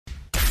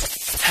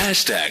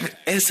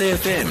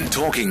#SFM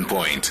Talking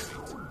Point.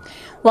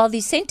 While the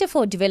Centre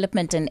for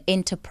Development and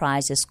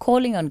Enterprise is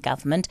calling on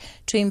government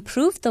to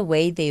improve the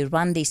way they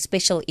run the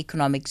special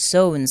economic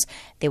zones,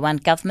 they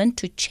want government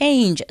to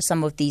change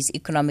some of these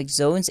economic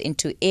zones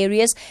into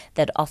areas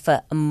that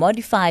offer a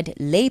modified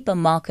labour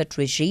market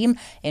regime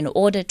in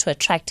order to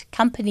attract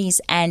companies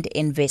and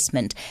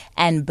investment.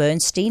 And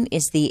Bernstein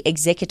is the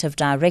Executive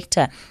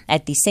Director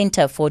at the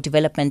Centre for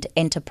Development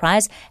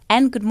Enterprise.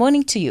 And good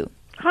morning to you.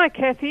 Hi,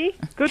 Kathy.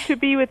 Good to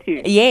be with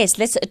you. Yes,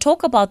 let's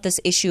talk about this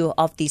issue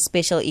of the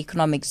special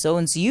economic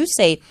zones. You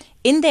say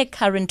in their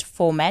current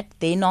format,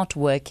 they're not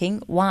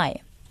working. Why?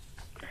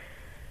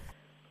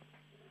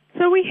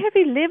 So we have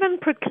 11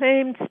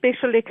 proclaimed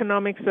special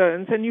economic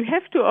zones, and you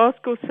have to ask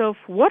yourself,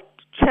 what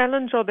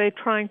challenge are they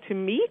trying to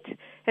meet,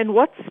 and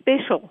what's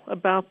special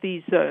about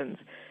these zones?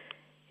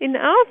 In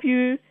our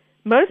view,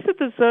 most of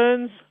the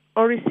zones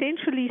are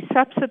essentially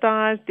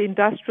subsidized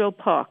industrial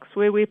parks,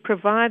 where we're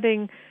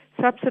providing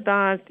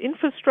subsidized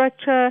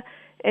infrastructure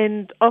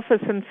and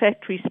office and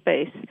factory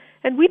space.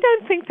 And we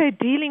don't think they're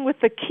dealing with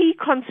the key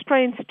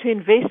constraints to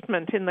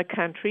investment in the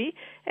country,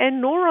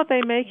 and nor are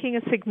they making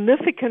a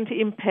significant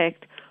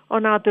impact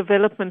on our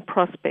development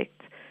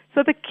prospects.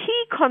 So the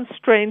key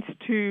constraints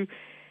to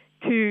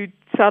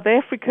South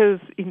Africa's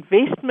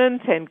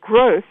investment and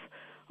growth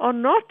are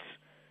not,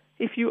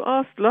 if you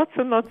ask lots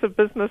and lots of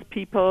business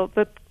people,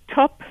 the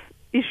top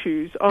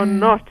issues are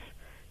not,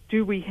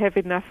 do we have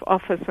enough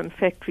office and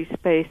factory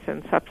space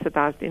and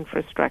subsidized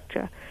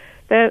infrastructure?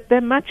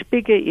 They're much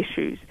bigger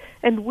issues.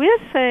 And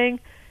we're saying,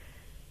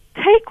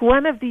 take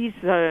one of these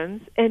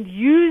zones and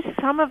use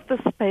some of the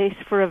space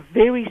for a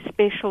very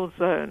special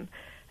zone,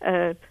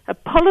 a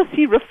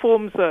policy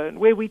reform zone,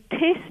 where we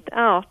test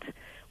out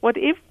what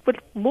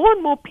more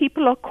and more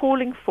people are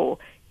calling for.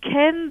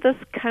 Can this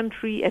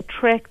country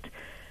attract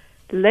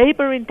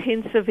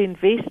labor-intensive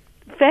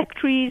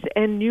factories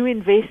and new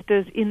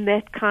investors in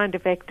that kind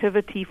of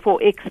activity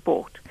for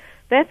export?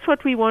 That's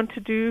what we want to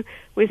do.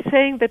 We're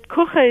saying that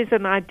Coega is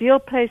an ideal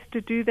place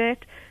to do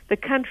that. The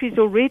country's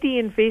already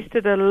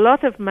invested a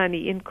lot of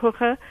money in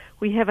Coega.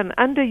 We have an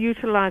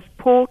underutilized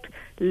port.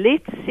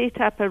 Let's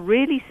set up a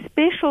really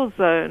special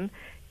zone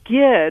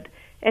geared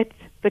at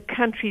the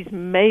country's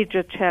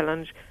major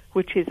challenge,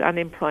 which is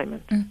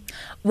unemployment.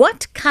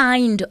 What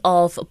kind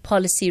of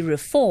policy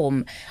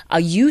reform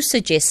are you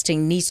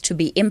suggesting needs to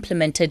be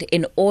implemented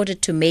in order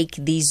to make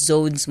these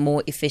zones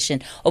more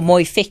efficient or more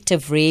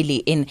effective, really,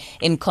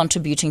 in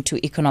contributing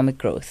to economic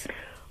growth?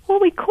 Well,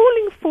 we're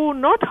calling for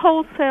not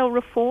wholesale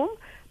reform,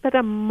 but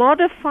a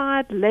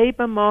modified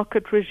labour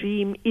market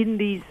regime in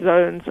these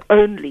zones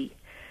only.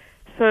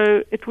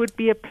 So it would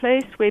be a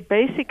place where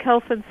basic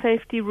health and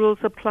safety rules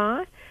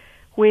apply,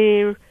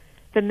 where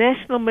the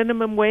national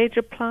minimum wage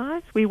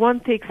applies. We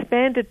want the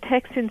expanded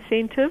tax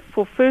incentive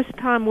for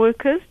first-time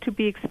workers to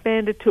be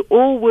expanded to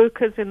all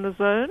workers in the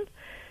zone.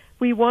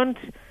 We want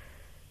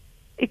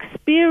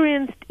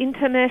experienced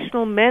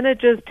international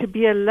managers to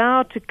be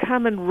allowed to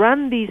come and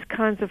run these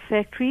kinds of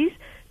factories,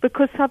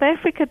 because South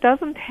Africa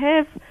doesn't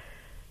have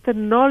the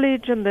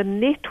knowledge and the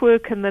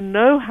network and the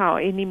know-how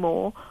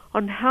anymore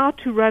on how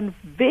to run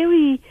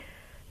very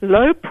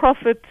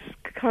low-profit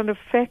kind of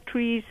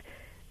factories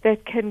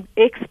that can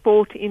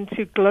export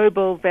into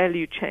global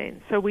value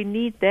chains. So we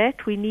need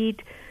that. We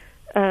need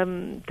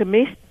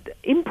domestic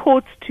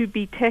imports to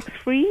be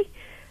tax-free,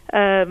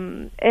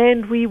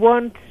 and we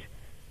want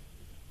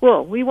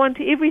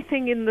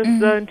everything in this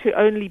zone to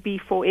only be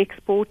for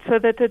export, so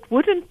that it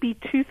wouldn't be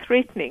too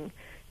threatening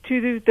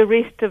to the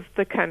rest of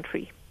the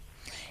country.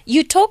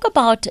 You talk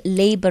about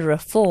labour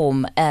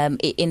reform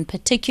in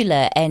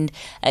particular, and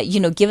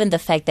given the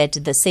fact that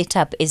the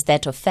setup is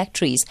that of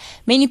factories,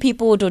 many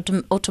people would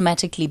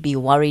automatically be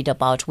worried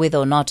about whether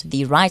or not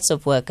the rights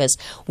of workers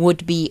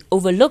would be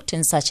overlooked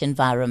in such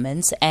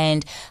environments,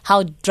 and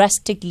how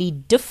drastically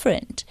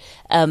different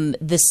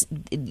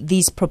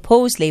these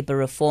proposed labour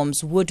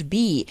reforms would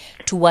be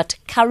to what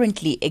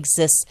currently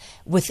exists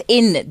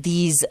within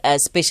these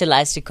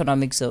specialised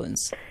economic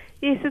zones.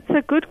 Yes, it's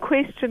a good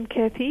question,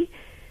 Kathy.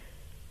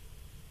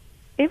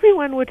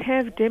 Everyone would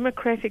have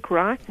democratic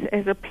rights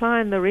as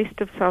apply in the rest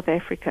of South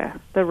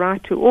Africa, the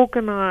right to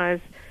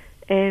organize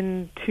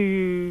and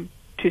to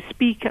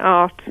speak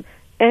out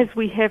as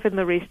we have in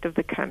the rest of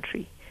the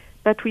country.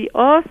 But we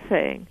are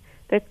saying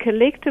that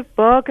collective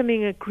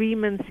bargaining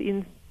agreements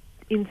in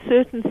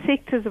certain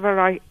sectors of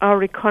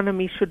our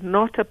economy should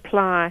not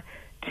apply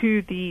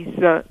to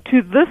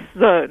this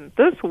zone,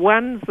 this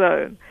one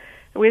zone.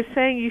 We're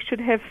saying you should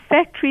have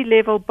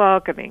factory-level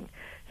bargaining.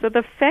 So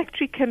the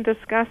factory can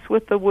discuss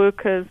with the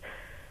workers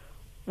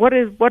what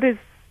is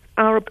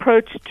our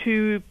approach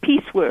to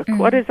piecework,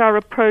 what is our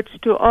approach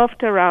to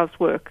after-hours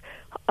work,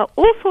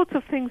 all sorts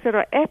of things that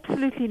are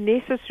absolutely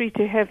necessary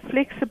to have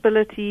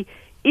flexibility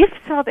if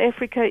South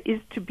Africa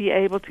is to be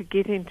able to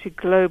get into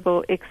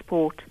global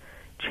export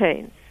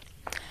chains.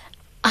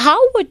 How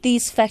would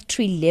these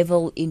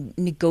factory-level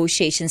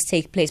negotiations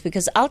take place?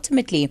 Because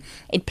ultimately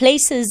it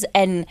places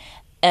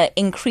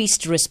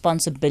increased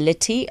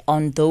responsibility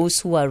on those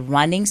who are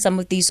running some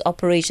of these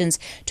operations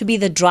to be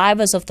the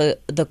drivers of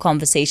the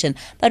conversation,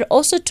 but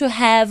also to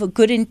have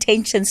good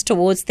intentions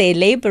towards their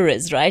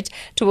laborers, right?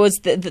 Towards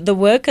the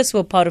workers who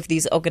are part of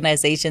these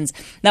organizations.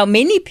 Now,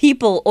 many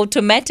people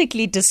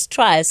automatically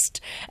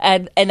distrust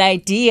an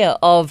idea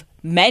of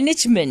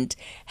management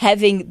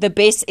having the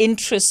best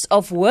interests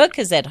of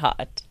workers at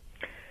heart.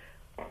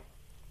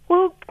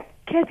 Well,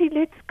 Kathy,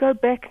 let's go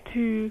back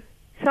to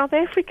South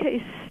Africa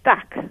is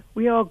stuck.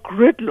 We are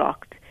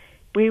gridlocked,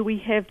 where we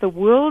have the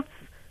world's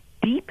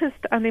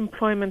deepest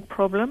unemployment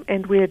problem,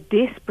 and we are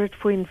desperate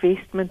for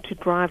investment to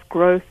drive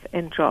growth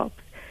and jobs.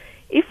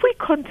 If we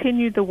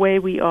continue the way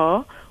we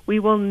are, we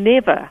will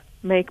never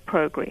make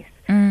progress.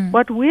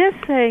 What we're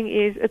saying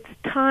is it's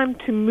time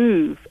to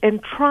move and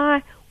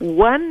try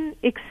one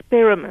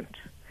experiment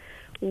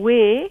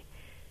where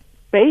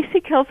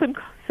basic health and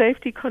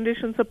safety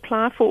conditions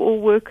apply for all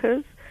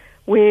workers,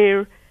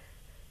 where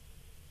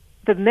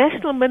the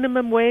national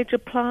minimum wage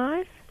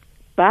applies,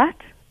 but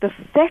the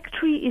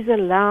factory is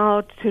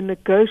allowed to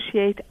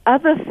negotiate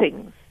other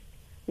things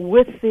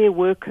with their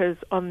workers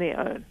on their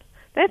own.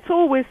 That's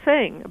all we're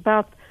saying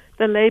about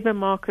the labor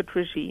market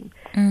regime.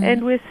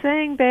 And we're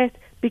saying that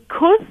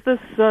because this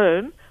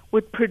zone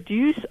would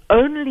produce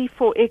only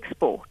for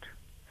export,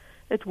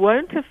 it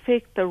won't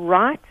affect the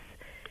rights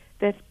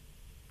that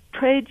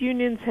trade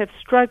unions have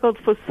struggled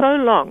for so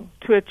long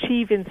to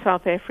achieve in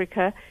South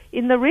Africa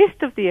in the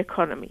rest of the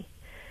economy.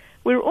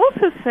 We're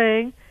also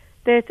saying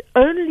that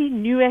only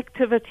new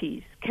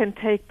activities can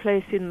take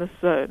place in this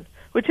zone,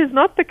 which is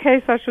not the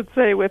case, I should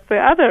say, with the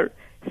other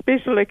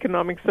special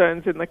economic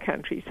zones in the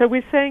country. So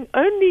we're saying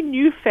only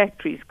new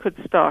factories could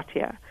start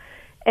here.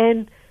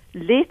 And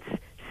let's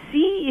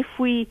see if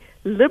we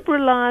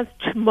liberalize,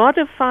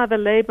 modify the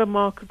labor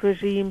market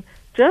regime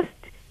just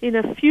in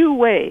a few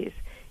ways,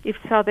 if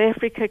South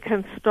Africa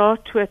can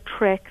start to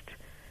attract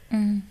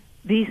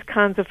these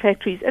kinds of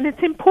factories. And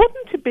it's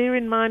important to bear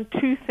in mind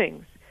two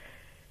things.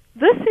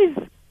 This is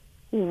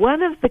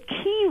one of the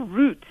key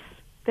routes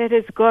that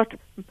has got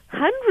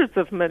hundreds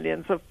of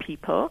millions of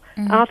people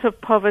out of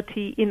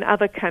poverty in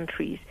other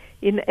countries,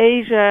 in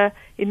Asia,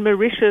 in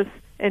Mauritius,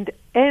 and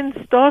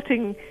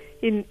starting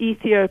in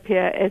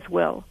Ethiopia as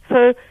well.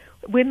 So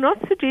we're not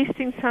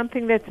suggesting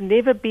something that's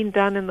never been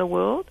done in the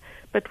world,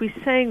 but we're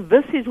saying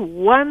this is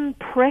one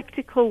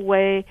practical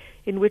way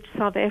in which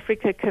South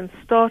Africa can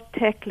start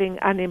tackling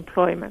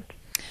unemployment.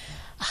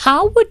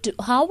 How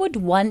would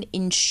one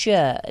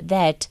ensure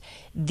that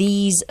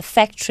these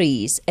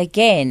factories,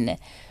 again,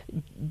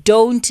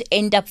 don't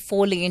end up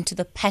falling into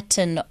the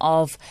pattern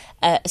of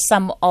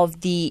some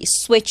of the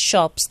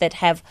sweatshops that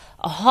have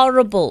a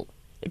horrible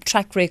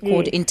track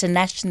record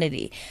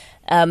internationally,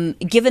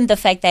 given the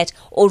fact that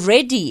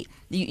already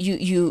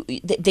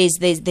there's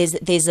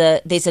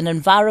an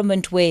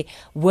environment where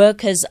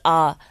workers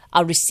are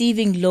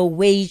receiving low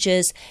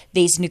wages.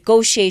 There's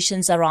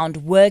negotiations around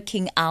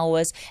working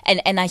hours,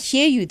 and I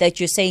hear you that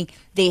you're saying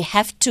they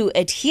have to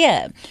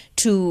adhere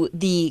to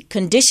the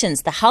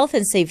conditions, the health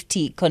and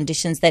safety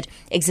conditions that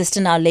exist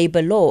in our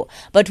labor law.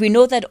 But we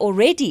know that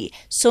already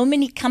so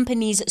many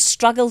companies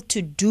struggle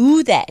to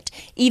do that,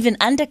 even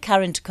under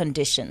current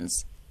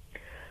conditions.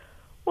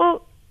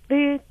 Well,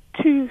 there are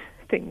two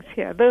things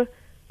here. The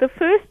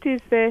first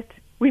is that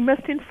we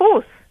must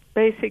enforce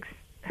basic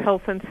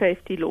health and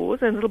safety laws,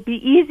 and it'll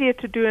be easier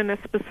to do in a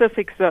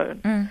specific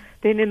zone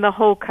than in the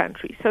whole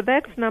country. So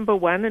that's number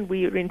one, and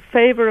we are in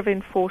favor of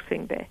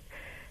enforcing that.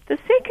 The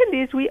second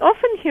is we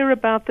often hear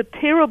about the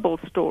terrible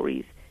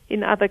stories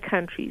in other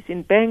countries,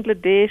 in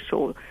Bangladesh,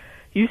 or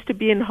used to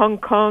be in Hong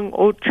Kong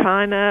or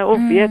China or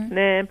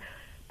Vietnam.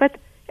 But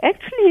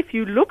actually, if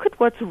you look at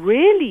what's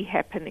really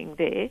happening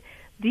there,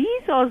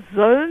 these are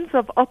zones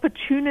of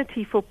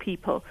opportunity for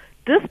people,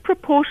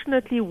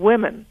 disproportionately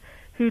women,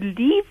 who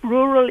leave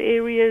rural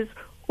areas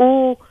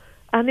or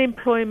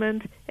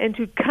unemployment and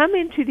who come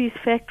into these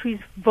factories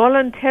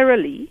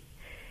voluntarily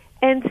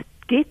and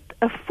get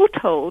a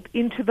foothold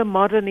into the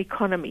modern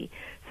economy.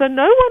 So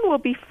no one will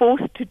be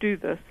forced to do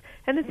this.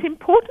 And it's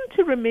important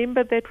to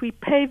remember that we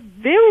pay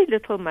very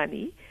little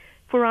money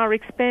for our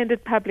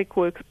expanded public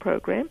works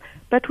program,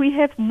 but we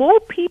have more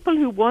people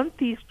who want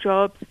these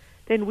jobs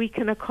than we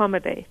can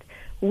accommodate.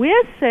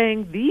 We're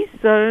saying these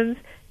zones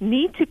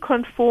need to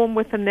conform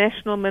with the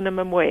national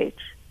minimum wage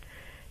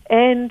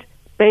and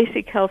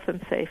basic health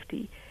and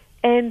safety.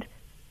 And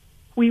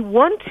we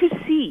want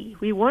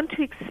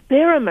to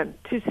experiment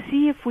to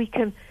see if we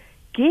can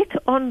get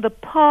on the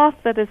path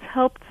that has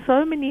helped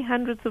so many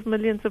hundreds of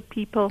millions of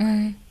people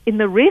in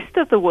the rest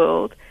of the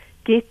world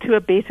get to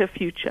a better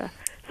future.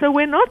 So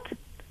we're not,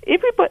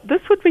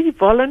 this would be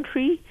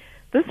voluntary,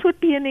 this would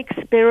be an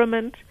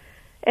experiment,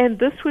 and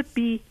this would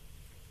be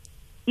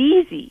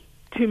easy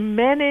to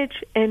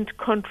manage and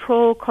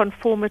control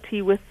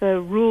conformity with the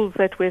rules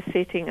that we're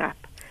setting up.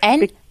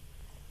 And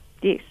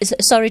Yes.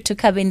 Sorry to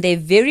come in there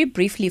very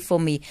briefly for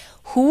me.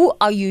 Who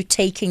are you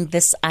taking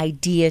this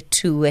idea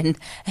to? And,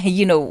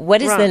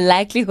 what is the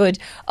likelihood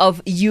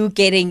of you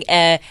getting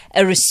a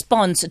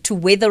response to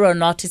whether or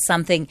not it's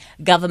something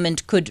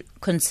government could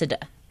consider?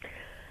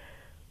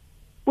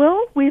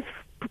 Well,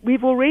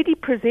 we've already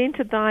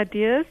presented the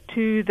ideas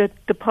to the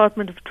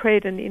Department of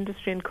Trade and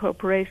Industry and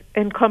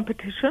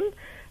Competition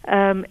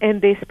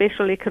and their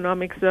special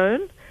economic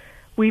zone.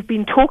 We've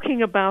been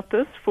talking about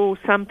this for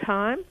some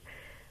time.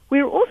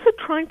 We're also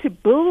trying to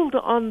build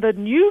on the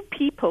new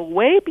people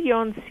way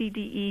beyond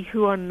CDE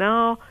who are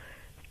now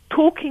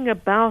talking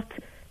about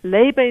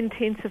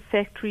labor-intensive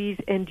factories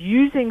and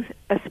using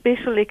a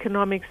special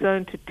economic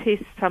zone to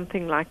test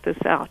something like this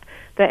out.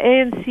 The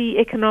ANC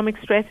Economic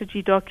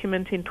Strategy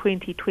document in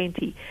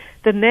 2020,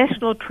 the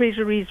National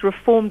Treasury's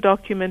reform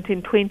document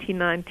in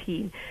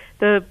 2019,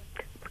 the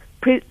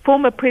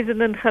former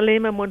President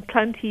Kgalema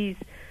Montlante's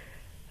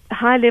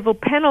high-level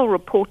panel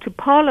report to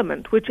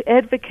Parliament, which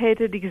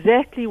advocated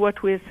exactly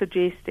what we're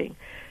suggesting.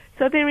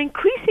 So there are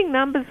increasing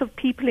numbers of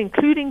people,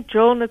 including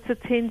Joel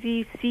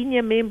Ntsetsenzi,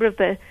 senior member of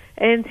the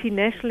ANC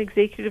National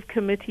Executive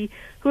Committee,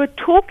 who are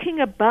talking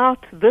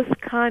about this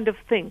kind of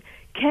thing.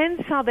 Can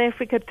South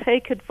Africa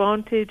take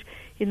advantage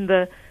in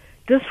the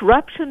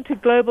disruption to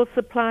global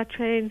supply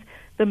chains,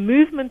 the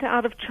movement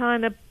out of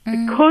China,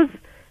 because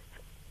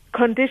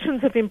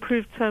conditions have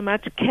improved so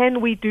much?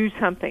 Can we do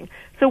something?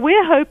 So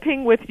we're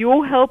hoping with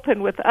your help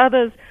and with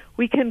others,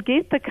 we can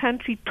get the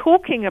country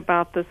talking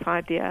about this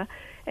idea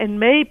and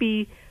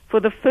maybe for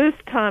the first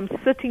time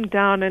sitting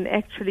down and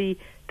actually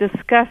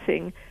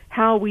discussing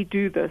how we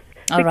do this.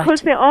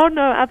 Because there are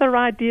no other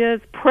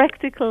ideas,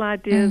 practical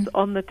ideas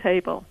on the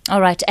table.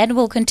 All right, and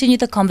we'll continue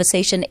the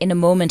conversation in a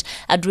moment.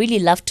 I'd really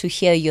love to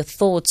hear your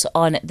thoughts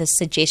on the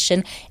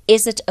suggestion.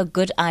 Is it a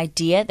good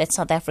idea that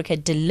South Africa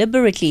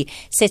deliberately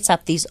sets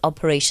up these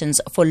operations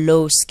for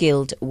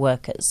low-skilled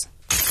workers?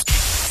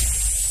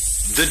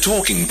 The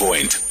Talking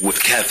Point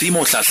with Kathy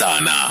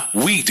Motlatlana.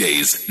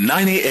 Weekdays,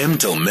 9 a.m.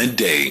 till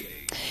midday.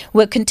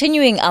 We're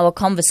continuing our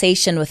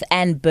conversation with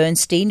Anne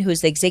Bernstein,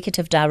 who's the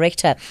Executive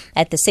Director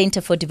at the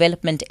Center for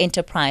Development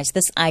Enterprise.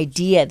 This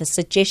idea, the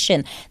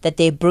suggestion that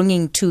they're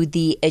bringing to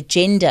the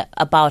agenda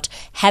about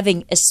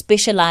having a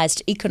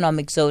specialized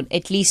economic zone,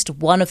 at least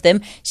one of them,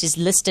 she's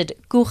listed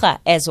Kucha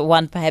as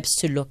one perhaps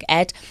to look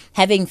at,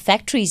 having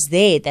factories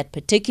there that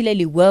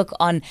particularly work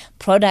on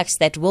products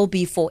that will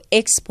be for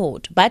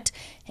export, but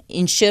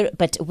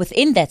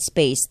within that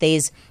space,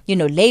 there's,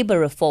 labor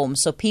reform.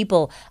 So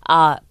people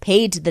are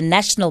paid the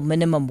national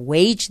minimum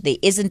wage. There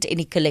isn't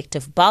any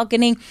collective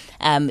bargaining,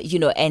 and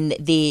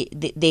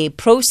the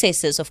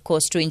processes, of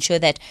course, to ensure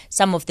that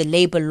some of the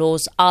labor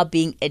laws are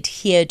being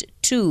adhered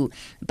to.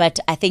 But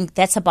I think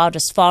that's about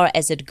as far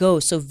as it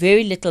goes. So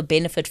very little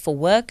benefit for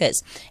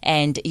workers.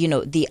 And,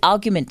 the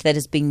argument that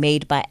is being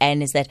made by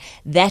Anne is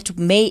that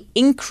may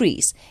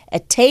increase a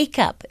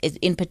take-up,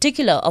 in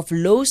particular, of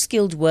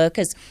low-skilled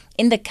workers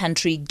in the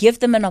country, give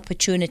them an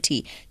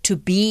opportunity to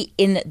be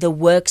in the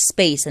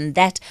workspace. And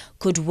that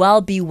could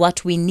well be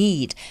what we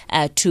need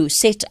to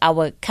set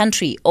our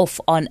country off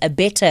on a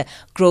better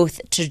growth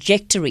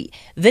trajectory.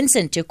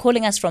 Vincent, you're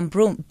calling us from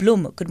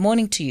Bloem. Good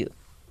morning to you.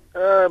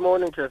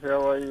 Morning, Kathy.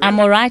 How are you? I'm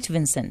all right,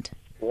 Vincent.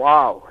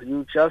 Wow,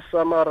 you just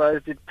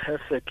summarized it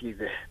perfectly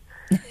there.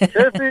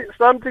 Kathy,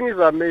 something is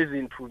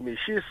amazing to me.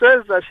 She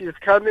says that she's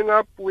coming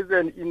up with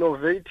an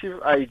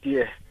innovative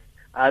idea.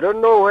 I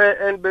don't know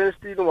where Anne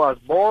Bernstein was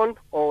born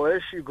or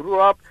where she grew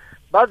up,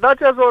 but that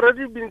has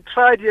already been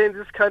tried here in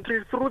this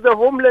country through the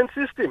Homeland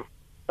System.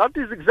 That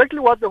is exactly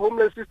what the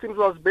Homeland System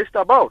was based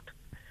about.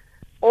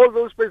 All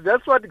those places,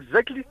 that's what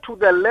exactly to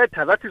the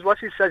letter, that is what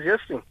she's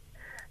suggesting.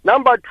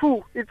 Number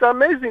two, it's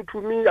amazing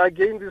to me,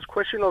 again, this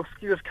question of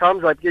skills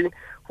comes again,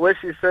 where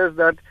she says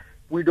that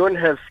we don't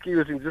have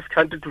skills in this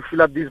country to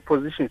fill up these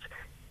positions.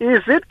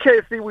 Is it,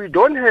 Kathy, we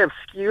don't have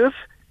skills,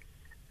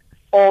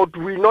 or do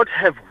we not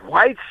have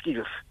wide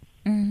skills?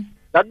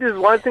 That is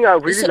one thing I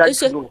really like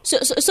to know.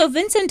 So,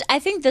 Vincent, I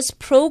think this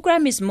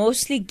program is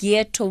mostly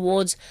geared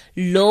towards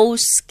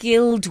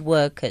low-skilled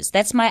workers.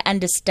 That's my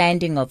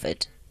understanding of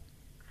it.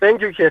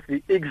 Thank you,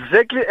 Kathy.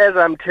 Exactly as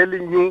I'm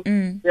telling you,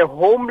 the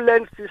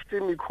Homeland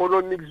System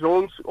economic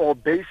zones or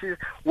bases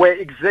were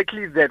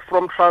exactly that.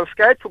 From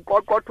Transkei to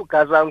Kokwa to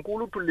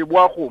Gazankulu to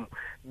Libuahum,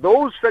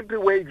 those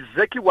factories were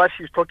exactly what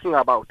she's talking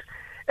about.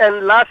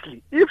 And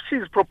lastly, if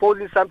she's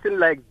proposing something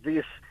like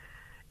this,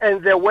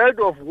 and the world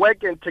of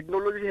work and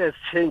technology has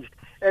changed,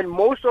 and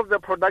most of the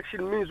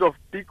production means of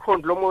big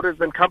conglomerates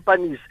and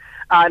companies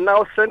are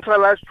now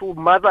centralized to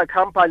mother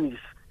companies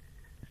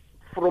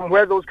from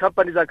where those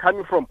companies are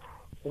coming from,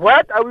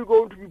 what are we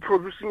going to be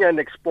producing and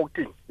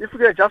exporting? If you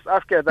can just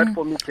ask her that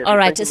for me, Kathy. All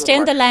right, stay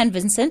on the line,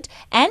 Vincent.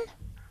 Anne?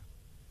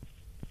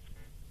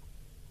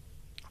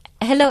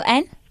 Hello,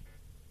 Anne?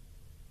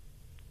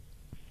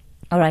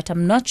 All right,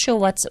 I'm not sure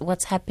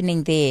what's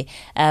happening there.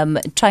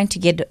 Trying to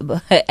get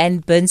Anne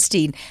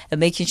Bernstein,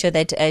 making sure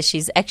that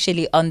she's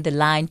actually on the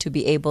line to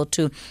be able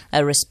to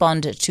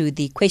respond to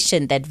the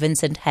question that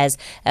Vincent has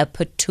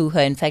put to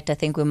her. In fact, I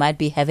think we might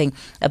be having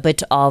a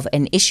bit of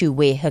an issue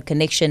where her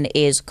connection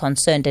is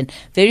concerned, and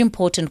very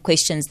important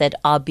questions that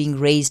are being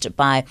raised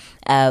by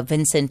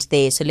Vincent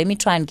there. So let me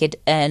try and get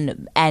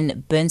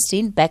Anne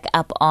Bernstein back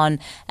up on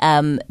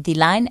the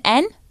line.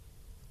 Anne?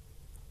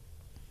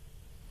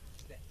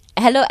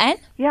 Hello, Anne?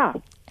 Yeah.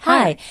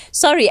 Hi.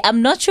 Sorry,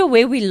 I'm not sure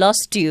where we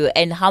lost you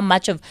and how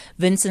much of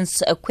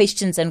Vincent's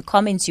questions and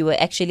comments you were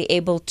actually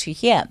able to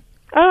hear.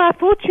 Oh, I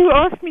thought you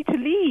asked me to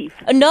leave.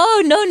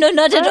 No,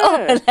 not at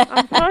all.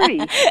 I'm sorry.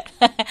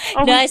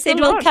 No, I said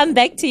we'll come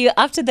back to you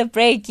after the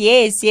break.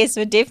 Yes,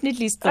 we're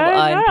definitely still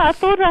on. No, I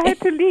thought I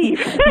had to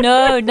leave.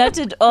 No, not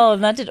at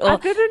all. I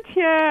didn't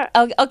hear.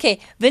 Okay,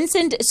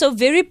 Vincent, so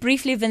very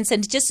briefly,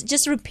 Vincent,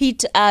 just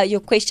repeat your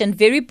question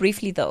very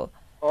briefly though.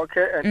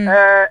 Okay,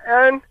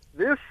 and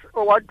this,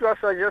 what you are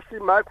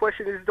suggesting, my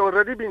question is, it's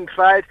already been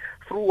tried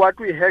through what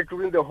we had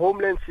during the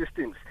homeland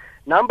systems.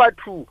 Number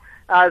two,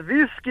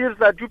 these skills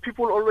that you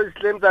people always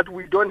claim that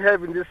we don't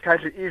have in this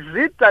country, is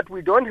it that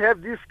we don't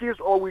have these skills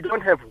or we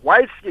don't have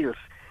white skills?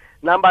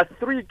 Number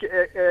three,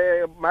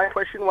 my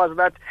question was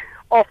that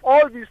of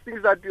all these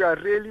things that you are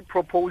really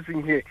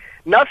proposing here,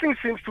 nothing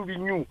seems to be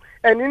new.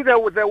 And in the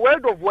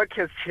world of work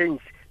has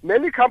changed.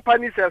 Many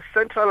companies have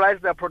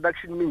centralized their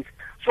production means.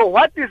 So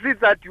what is it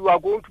that you are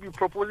going to be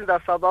proposing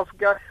that South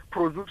Africa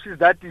produces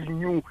that is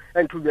new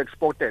and to be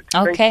exported?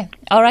 Okay.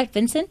 All right,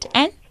 Vincent.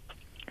 Anne?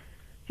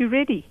 You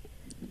ready?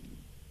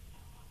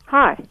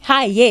 Hi.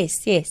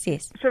 Yes.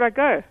 Should I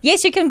go?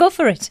 Yes, you can go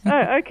for it.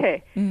 Oh,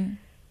 okay.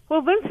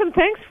 Well, Vincent,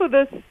 thanks for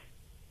this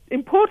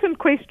important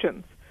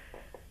questions.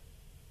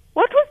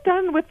 What was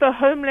done with the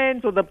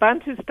homelands or the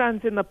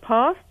Bantustans in the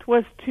past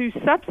was to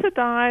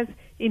subsidize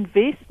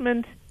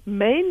investment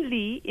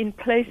mainly in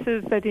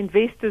places that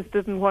investors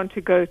didn't want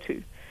to go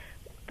to.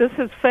 This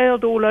has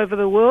failed all over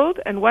the world,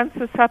 and once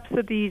the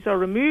subsidies are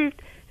removed,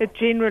 it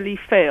generally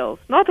fails.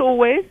 Not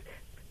always,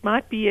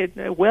 might be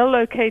a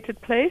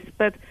well-located place,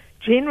 but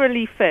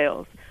generally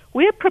fails.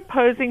 We're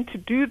proposing to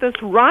do this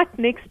right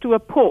next to a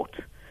port,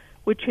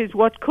 which is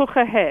what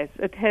Kucha has.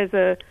 It has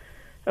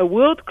a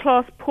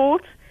world-class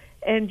port,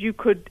 and you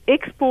could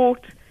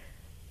export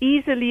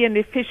easily and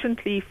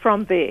efficiently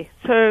from there.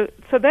 So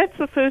that's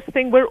the first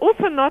thing. We're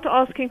also not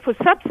asking for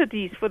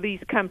subsidies for these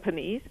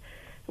companies.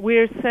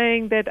 We're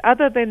saying that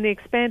other than the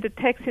expanded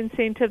tax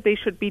incentive, there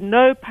should be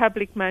no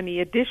public money,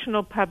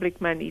 additional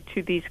public money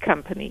to these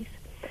companies.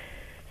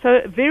 So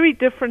a very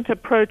different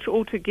approach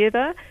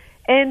altogether,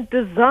 and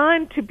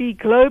designed to be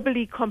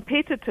globally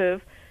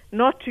competitive,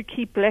 not to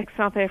keep black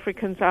South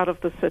Africans out of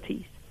the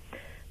cities.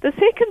 The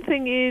second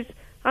thing is,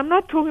 I'm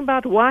not talking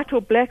about white or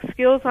black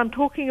skills, I'm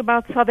talking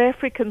about South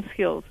African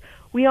skills.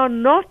 We are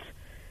not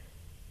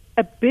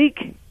a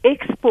big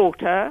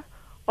exporter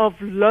of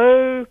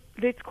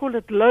let's call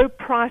it low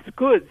price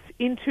goods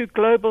into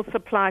global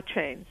supply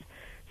chains.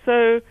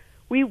 So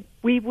we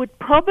would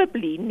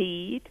probably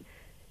need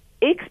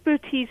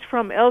expertise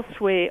from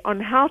elsewhere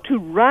on how to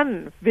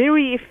run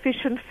very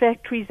efficient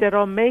factories that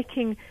are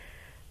making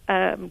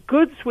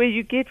goods where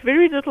you get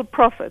very little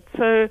profit.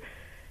 So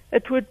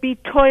it would be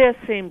toy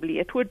assembly,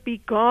 it would be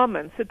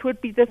garments, it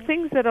would be the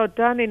things that are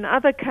done in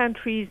other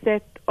countries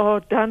that are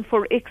done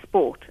for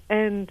export,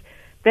 and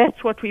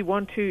that's what we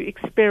want to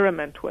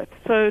experiment with.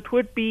 So it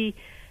would be,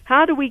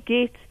 how do we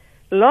get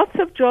lots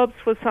of jobs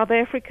for South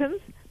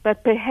Africans,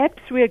 but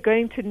perhaps we are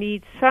going to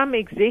need some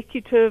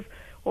executive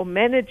or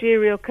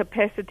managerial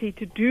capacity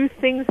to do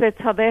things that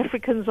South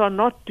Africans are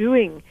not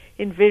doing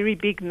in very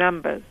big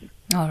numbers.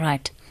 All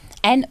right.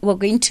 And we're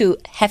going to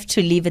have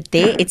to leave it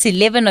there. It's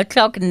 11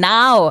 o'clock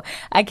now.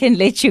 I can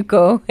let you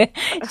go.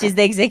 She's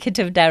the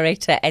Executive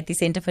Director at the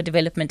Center for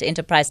Development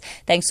Enterprise.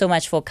 Thanks so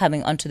much for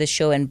coming onto the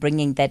show and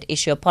bringing that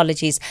issue.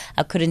 Apologies,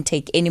 I couldn't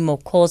take any more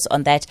calls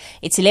on that.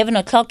 It's 11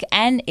 o'clock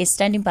and is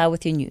standing by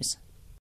with your news.